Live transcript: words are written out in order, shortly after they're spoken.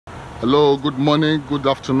Hello, good morning, good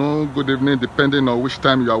afternoon, good evening, depending on which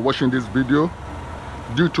time you are watching this video.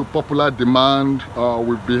 Due to popular demand,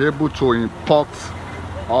 we'll be able to import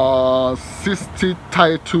 60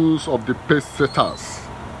 titles of the Pacesetters.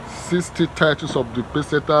 60 titles of the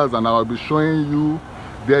Pacesetters, and I'll be showing you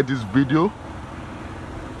there this video.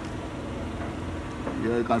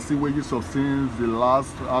 Yeah, you can see Wages of Sins, The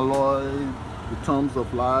Last Alloy, The Terms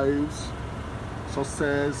of Lives,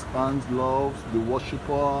 Success and Love, The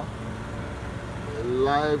Worshipper,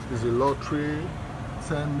 Life is a Lottery,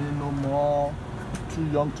 Tell Me No More, Too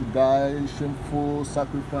Young to Die, Shameful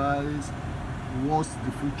Sacrifice, What's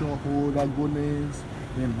the Future Hold, Agonies,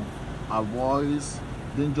 Our Voice,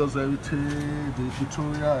 Dangerous Heritage, The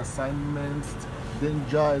Tutorial Assignments,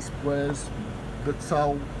 Danger Express,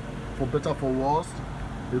 For Better For Worse,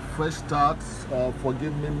 A Fresh Start,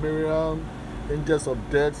 Forgive Me Maryam, Angels of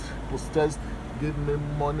Death, Possessed, Give Me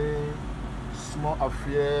Money, Small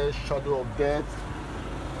Affair, Shadow of Death,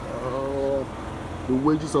 The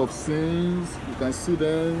Wages of Sins. You can see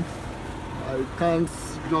them. I can't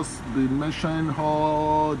just be mentioning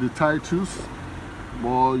all the titles,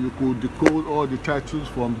 but you could decode all the titles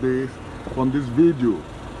from this video,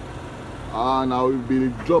 and I will be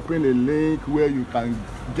dropping a link where you can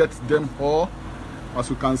get them all. As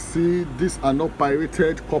you can see, these are not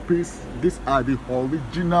pirated copies, these are the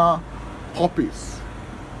original copies.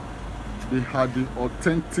 They are the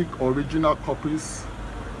authentic original copies.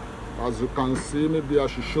 As you can see, maybe I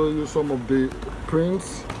should show you some of the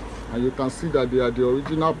prints, and you can see that they are the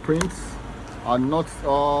original prints and not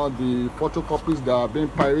the photocopies that are being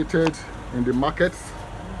pirated in the markets.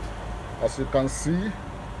 As you can see,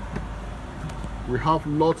 we have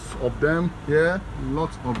lots of them here,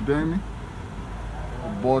 lots of them,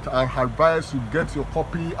 but I advise you get your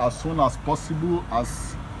copy as soon as possible,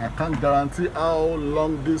 as I can't guarantee how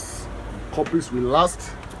long these copies will last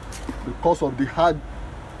because of the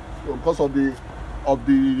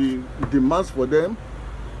demands for them.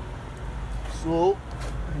 So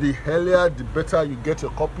the earlier the better you get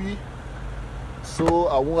your copy, so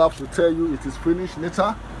I won't have to tell you it is finished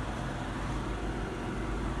later.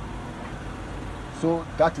 So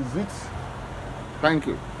that is it. Thank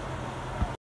you.